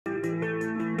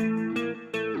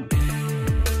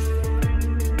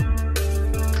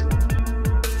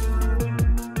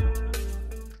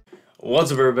What's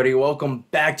up, everybody? Welcome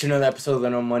back to another episode of the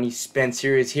No Money Spent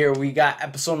series. Here we got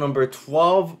episode number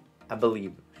 12, I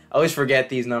believe. I always forget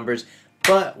these numbers,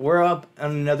 but we're up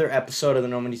on another episode of the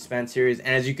No Money Spent series.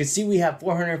 And as you can see, we have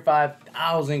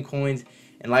 405,000 coins.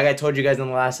 And like I told you guys in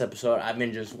the last episode, I've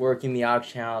been just working the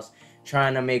auction house,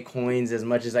 trying to make coins as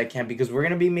much as I can because we're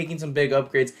going to be making some big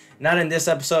upgrades. Not in this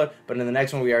episode, but in the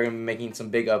next one we are going to be making some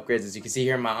big upgrades. As you can see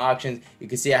here in my auctions, you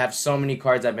can see I have so many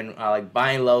cards. I've been like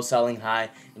buying low, selling high,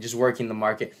 and just working the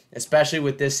market, especially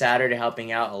with this Saturday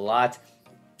helping out a lot.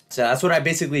 So that's what I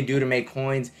basically do to make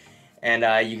coins. And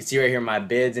you can see right here my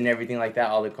bids and everything like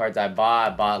that. All the cards I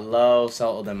bought low,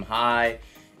 sold them high,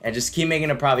 and just keep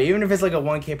making a profit. Even if it's like a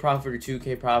 1K profit or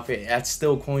 2K profit, that's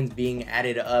still coins being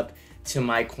added up to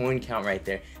my coin count right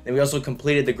there. Then we also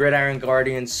completed the Gridiron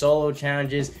Guardian solo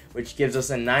challenges, which gives us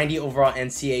a 90 overall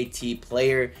NCAT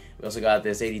player. We also got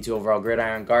this 82 overall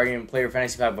Gridiron Guardian player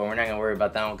fantasy pack, but we're not gonna worry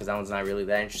about that one because that one's not really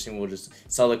that interesting. We'll just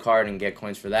sell the card and get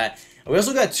coins for that. And we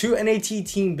also got 2 NAT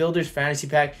team builders fantasy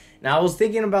pack. Now I was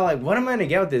thinking about like, what am I gonna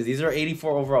get with this? These are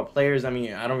 84 overall players. I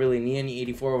mean, I don't really need any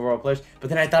 84 overall players, but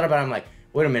then I thought about it, I'm like,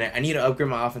 wait a minute, I need to upgrade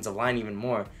my offensive line even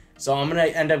more. So I'm going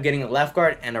to end up getting a left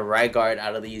guard and a right guard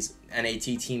out of these NAT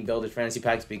team builders fantasy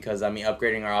packs because, I mean,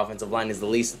 upgrading our offensive line is the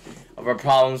least of our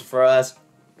problems for us,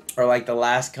 or like the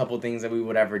last couple things that we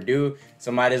would ever do.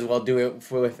 So might as well do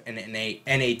it with an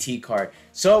NAT card.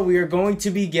 So we are going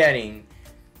to be getting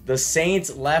the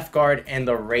Saints left guard and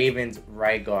the Ravens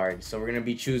right guard. So we're going to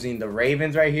be choosing the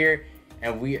Ravens right here,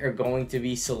 and we are going to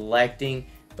be selecting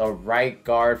the right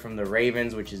guard from the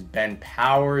Ravens, which is Ben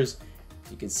Powers.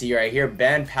 You can see right here,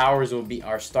 Ben Powers will be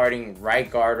our starting right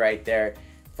guard right there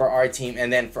for our team.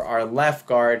 And then for our left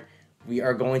guard, we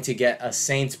are going to get a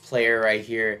Saints player right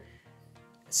here.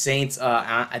 Saints,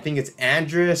 I think it's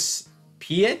Andres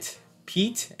Pete,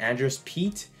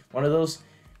 one of those.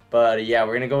 But yeah,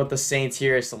 we're going to go with the Saints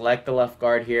here, select the left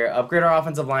guard here, upgrade our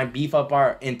offensive line, beef up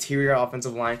our interior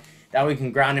offensive line. That way we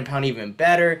can ground and pound even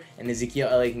better, and Ezekiel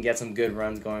Elliott can get some good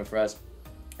runs going for us.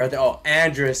 Right there, oh,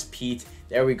 Andres Pete.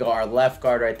 There we go, our left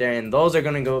guard right there. And those are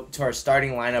going to go to our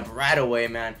starting lineup right away,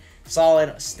 man. Solid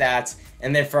stats.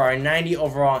 And then for our 90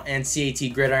 overall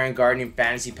NCAT Gridiron Guardian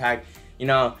Fantasy Pack, you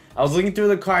know, I was looking through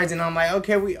the cards and I'm like,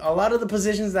 okay, a lot of the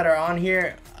positions that are on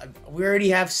here, we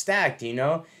already have stacked, you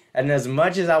know. And as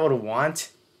much as I would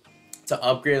want to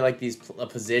upgrade like these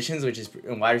positions, which is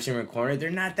in wide receiver and corner, they're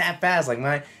not that fast. Like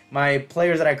my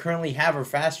players that I currently have are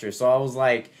faster. So I was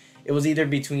like, it was either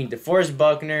between DeForest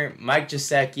Buckner, Mike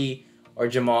Gesicki, or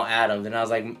Jamal Adams. And I was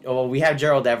like, oh, we have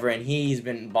Gerald Everett, and he's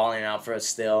been balling out for us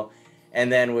still.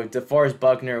 And then with DeForest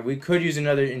Buckner, we could use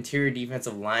another interior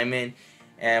defensive lineman,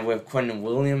 and with Quentin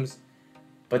Williams.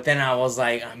 But then I was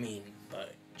like, I mean,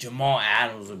 but Jamal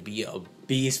Adams would be a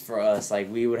beast for us.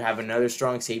 Like, we would have another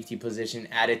strong safety position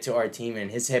added to our team, and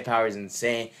his hit power is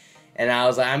insane. And I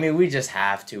was like, I mean, we just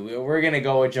have to. We're going to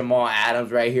go with Jamal Adams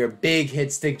right here. Big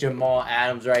hit stick Jamal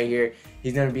Adams right here.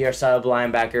 He's going to be our sub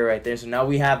linebacker right there. So now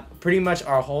we have pretty much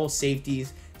our whole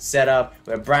safeties set up.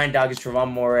 We have Brian Dawkins,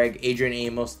 Trevon Moehrig, Adrian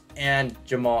Amos, and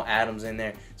Jamal Adams in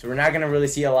there. So we're not going to really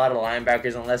see a lot of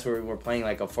linebackers unless we're playing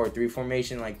like a 4-3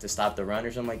 formation, like to stop the run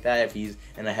or something like that if he's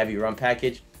in a heavy run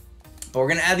package. But we're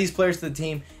going to add these players to the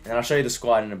team, and I'll show you the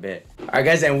squad in a bit. Alright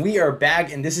guys, and we are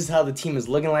back, and this is how the team is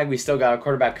looking like. We still got our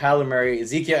quarterback Kyler Murray,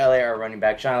 Ezekiel Elliott, our running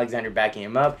back, Sean Alexander backing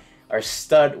him up. Our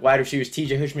stud wide receivers,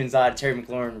 TJ Hushmanzad, Terry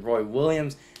McLaurin, Roy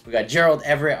Williams. We got Gerald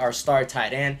Everett, our star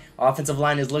tight end. Our offensive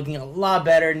line is looking a lot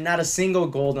better. Not a single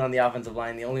gold on the offensive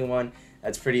line. The only one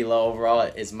that's pretty low overall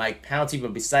is Mike Pouncey,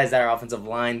 but besides that, our offensive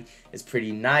line is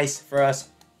pretty nice for us.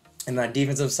 And on the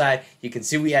defensive side, you can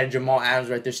see we added Jamal Adams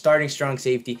right there, starting strong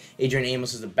safety. Adrian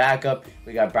Amos is the backup.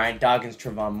 We got Brian Dawkins,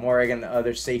 Trevon Moehrig in the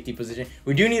other safety position.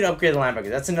 We do need to upgrade the linebackers.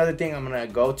 That's another thing I'm going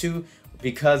to go to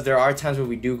because there are times where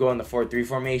we do go in the 4-3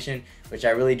 formation, which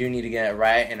I really do need to get it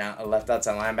right, and a left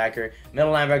outside linebacker.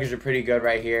 Middle linebackers are pretty good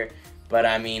right here. But,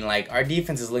 I mean, like, our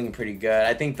defense is looking pretty good.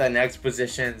 I think the next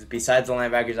positions, besides the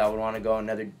linebackers, I would want to go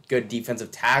another good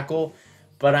defensive tackle.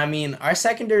 But, I mean, our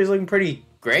secondary is looking pretty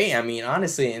great, I mean,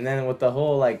 honestly. And then with the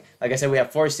whole, like I said, we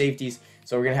have 4 safeties.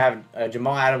 So we're going to have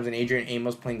Jamal Adams and Adrian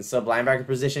Amos playing the sub linebacker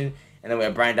position. And then we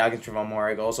have Brian Dawkins, Trevon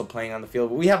Moehrig also playing on the field.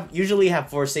 But we usually have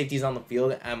 4 safeties on the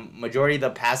field majority of the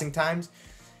passing times.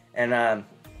 And,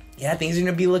 yeah, things are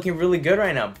going to be looking really good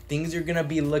right now. Things are going to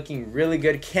be looking really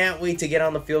good. Can't wait to get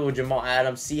on the field with Jamal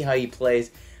Adams, see how he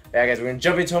plays. Yeah, guys, we're going to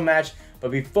jump into a match.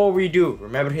 But before we do,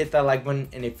 remember to hit that like button.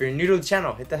 And if you're new to the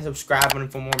channel, hit that subscribe button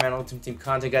for more Man Ultimate Team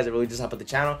content, guys. It really does help out the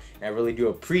channel, and I really do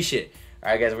appreciate it.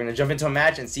 Alright, guys, we're going to jump into a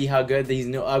match and see how good these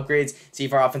new upgrades, see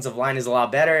if our offensive line is a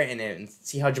lot better, and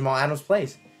see how Jamal Adams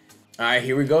plays. All right,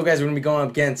 here we go, guys. We're going to be going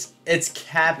up against its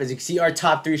cap. As you can see, our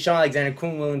top three, Sean Alexander,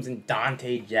 Quinn Williams, and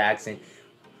Dante Jackson.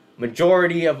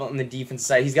 Majority of on the defense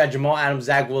side. He's got Jamal Adams,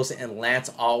 Zach Wilson, and Lance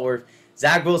Allworth.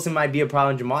 Zach Wilson might be a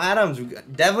problem. Jamal Adams, we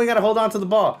definitely got to hold on to the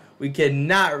ball. We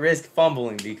cannot risk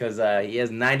fumbling because he has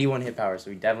 91 hit power,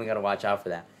 so we definitely got to watch out for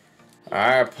that.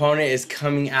 Our opponent is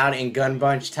coming out in gun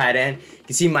bunch tight end. You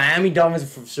can see Miami Dolphins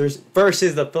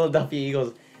versus the Philadelphia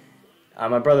Eagles.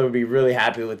 My brother would be really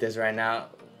happy with this right now.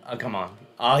 Oh, come on.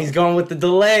 Oh, he's going with the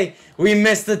delay. We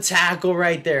missed the tackle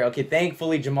right there. Okay,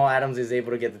 thankfully Jamal Adams is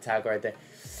able to get the tackle right there.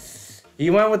 He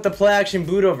went with the play action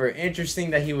boot over. Interesting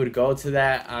that he would go to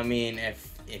that. I mean,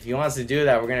 if he wants to do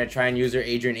that, we're going to try and use our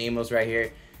Adrian Amos right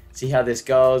here. See how this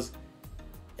goes.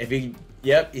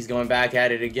 Yep, he's going back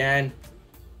at it again.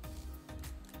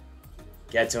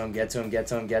 Get to him, get to him, get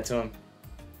to him, get to him.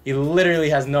 He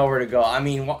literally has nowhere to go. I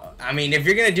mean, if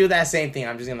you're going to do that same thing,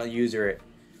 I'm just going to user it.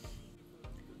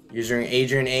 Using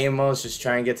Adrian Amos, just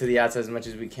try and get to the outside as much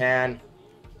as we can.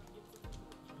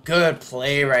 Good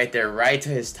play right there, right to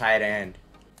his tight end.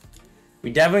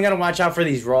 We definitely got to watch out for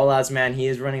these rollouts, man. He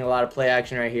is running a lot of play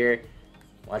action right here.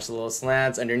 Watch the little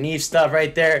slants, underneath stuff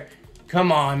right there.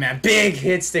 Come on, man. Big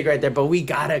hit stick right there, but we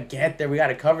got to get there. We got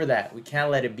to cover that. We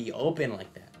can't let it be open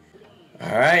like that.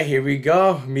 All right, here we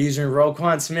go. I'm using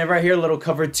Roquan Smith right here, little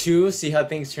cover 2. See how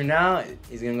things turn out.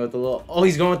 He's going to go with the little... Oh,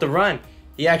 he's going with the run.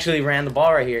 He actually ran the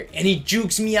ball right here, and he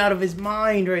jukes me out of his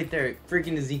mind right there.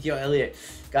 Freaking Ezekiel Elliott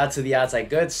got to the outside.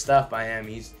 Good stuff by him.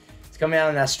 He's coming out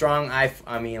in that strong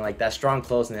that strong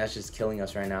closeness. That's just killing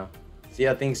us right now. See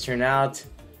how things turn out.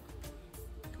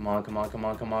 Come on, come on, come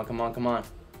on, come on, come on, come on.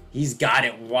 He's got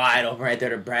it wide open right there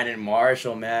to Brandon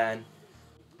Marshall, man.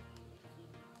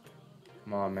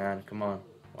 Come on, man. Come on.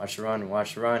 Watch the run.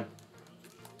 Watch the run.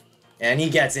 And he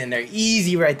gets in there.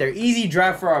 Easy right there. Easy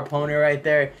drive for our opponent right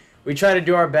there. We try to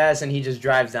do our best, and he just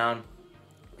drives down.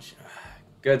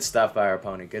 Good stuff by our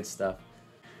opponent. Good stuff.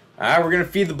 All right, we're going to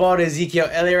feed the ball to Ezekiel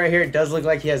Elliott right here. It does look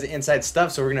like he has inside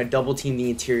stuff, so we're going to double team the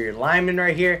interior lineman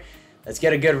right here. Let's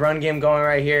get a good run game going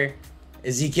right here.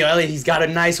 Ezekiel Elliott, he's got a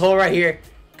nice hole right here.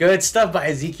 Good stuff by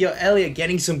Ezekiel Elliott,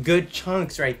 getting some good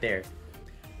chunks right there.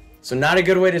 So not a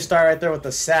good way to start right there with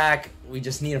the sack. We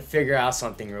just need to figure out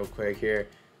something real quick here.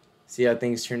 See how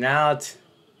things turn out.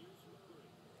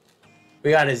 We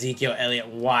got Ezekiel Elliott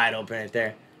wide open right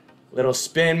there. Little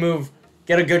spin move.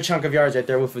 Get a good chunk of yards right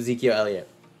there with Ezekiel Elliott.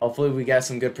 Hopefully we got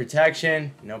some good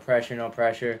protection. No pressure, no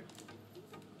pressure.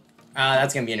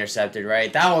 That's going to be intercepted,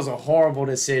 right? That was a horrible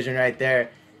decision right there.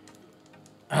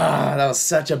 That was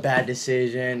such a bad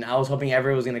decision. I was hoping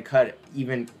everyone was going to cut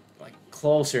even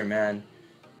closer, man.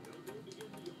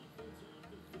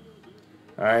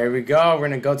 All right, here we go. We're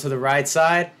going to go to the right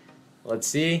side. Let's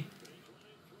see.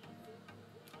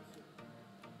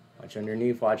 Watch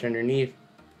underneath, watch underneath.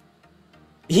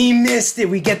 He missed it.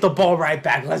 We get the ball right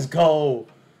back. Let's go.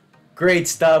 Great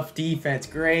stuff, defense.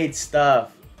 Great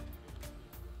stuff.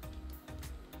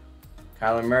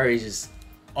 Kyler Murray's just...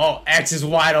 Oh, X is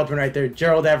wide open right there.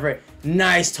 Gerald Everett.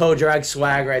 Nice toe drag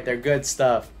swag right there. Good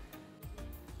stuff.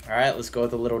 All right, let's go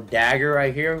with a little dagger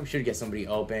right here. We should get somebody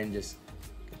open. Just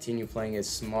continue playing it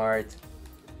smart.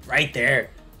 Right there.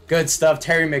 Good stuff.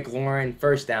 Terry McLaurin.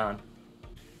 First down.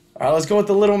 All right, let's go with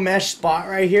the little mesh spot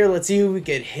right here. Let's see who we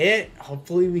could hit.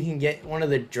 Hopefully we can get one of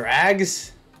the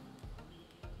drags.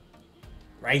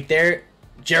 Right there.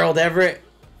 Gerald Everett.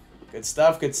 Good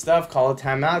stuff, good stuff. Call a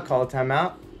timeout, call a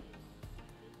timeout.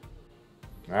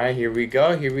 All right, here we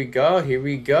go, here we go, here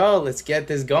we go. Let's get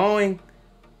this going.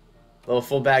 Little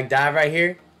fullback dive right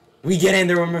here. We get in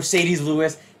there with Mercedes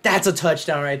Lewis. That's a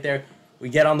touchdown right there. We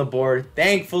get on the board.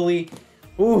 Thankfully.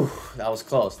 Ooh, that was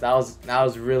close. That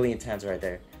was really intense right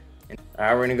there. All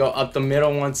right, we're going to go up the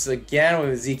middle once again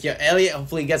with Ezekiel Elliott.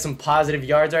 Hopefully get some positive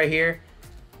yards right here.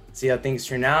 See how things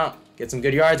turn out. Get some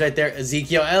good yards right there.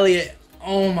 Ezekiel Elliott.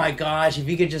 Oh my gosh, if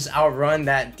he could just outrun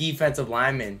that defensive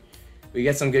lineman. We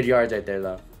get some good yards right there,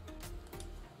 though.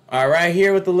 All right,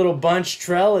 here with the little bunch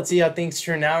trail. Let's see how things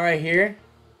turn out right here.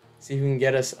 See if we can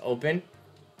get us open.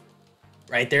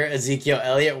 Right there, Ezekiel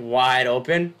Elliott wide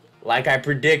open. Like I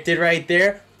predicted right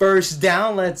there. First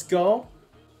down, let's go.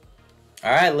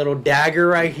 All right, little dagger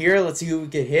right here. Let's see who we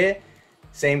can hit.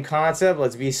 Same concept.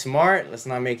 Let's be smart. Let's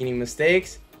not make any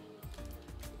mistakes.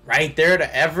 Right there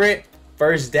to Everett.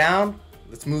 First down.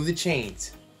 Let's move the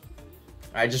chains.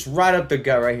 All right, just right up the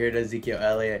gut right here to Ezekiel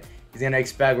Elliott. He's going to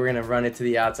expect we're going to run it to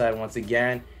the outside once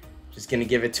again. Just going to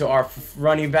give it to our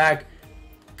running back.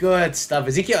 Good stuff.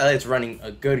 Ezekiel Elliott's running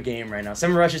a good game right now.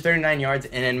 7 rushes, 39 yards.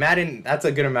 And in Madden, that's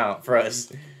a good amount for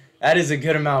us. That is a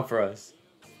good amount for us.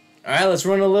 All right, let's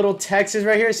run a little Texas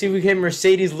right here. See if we can hit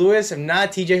Mercedes Lewis. If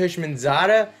not, TJ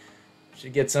Hushmanzada.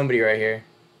 Should get somebody right here.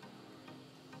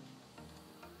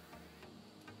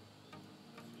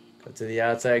 Go to the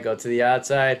outside. Go to the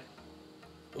outside.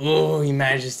 Ooh, he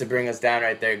manages to bring us down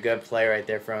right there. Good play right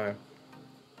there from him.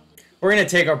 We're going to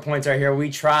take our points right here. We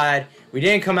tried. We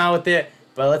didn't come out with it,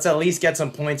 but let's at least get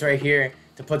some points right here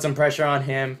to put some pressure on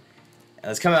him. And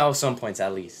let's come out with some points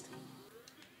at least.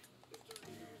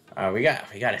 All right, we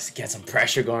got to get some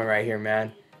pressure going right here,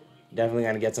 man. Definitely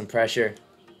got to get some pressure.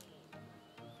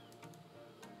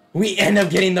 We end up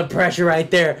getting the pressure right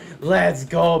there. Let's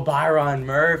go, Byron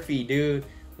Murphy, dude.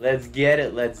 Let's get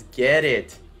it. Let's get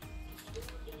it.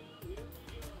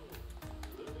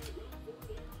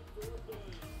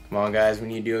 Come on, guys. We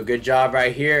need to do a good job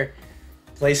right here.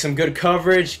 Play some good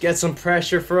coverage. Get some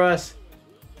pressure for us.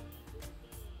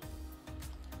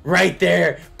 Right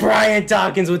there. Brian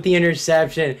Dawkins with the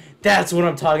interception. That's what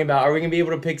I'm talking about. Are we going to be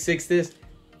able to pick six this?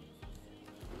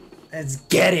 Let's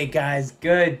get it, guys.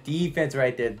 Good defense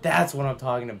right there. That's what I'm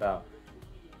talking about.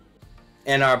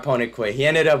 And our opponent quit. He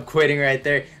ended up quitting right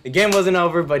there. The game wasn't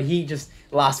over, but he just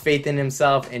lost faith in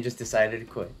himself and just decided to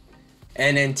quit.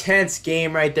 An intense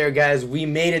game right there, guys. We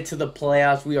made it to the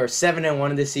playoffs. We are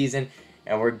 7-1 this season,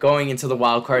 and we're going into the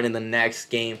wild card in the next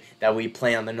game that we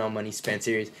play on the No Money Spent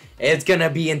series. It's gonna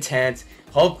be intense.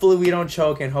 Hopefully we don't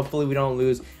choke and hopefully we don't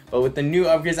lose. But with the new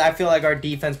upgrades, I feel like our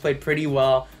defense played pretty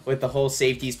well with the whole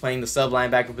safeties playing the sub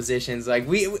linebacker positions. Like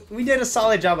we did a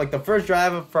solid job. Like the first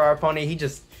drive for our opponent, he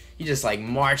just like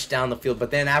marched down the field. But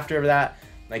then after that,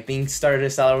 like things started to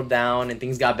settle down and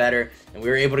things got better, and we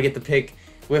were able to get the pick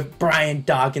with Brian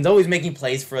Dawkins, always making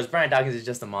plays for us. Brian Dawkins is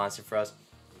just a monster for us.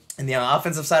 And the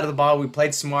offensive side of the ball, we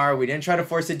played smart. We didn't try to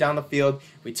force it down the field.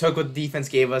 We took what the defense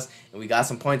gave us, and we got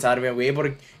some points out of it. We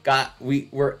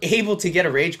were able to get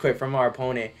a rage quit from our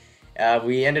opponent.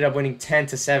 We ended up winning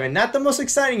 10-7. Not the most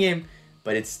exciting game,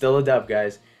 but it's still a dub,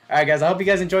 guys. Alright, guys, I hope you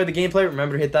guys enjoyed the gameplay.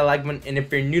 Remember to hit that like button, and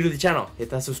if you're new to the channel, hit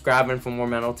that subscribe button for more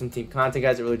Madden Ultimate Team content,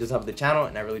 guys. It really does help the channel,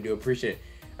 and I really do appreciate it.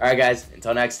 Alright, guys,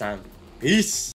 until next time, peace.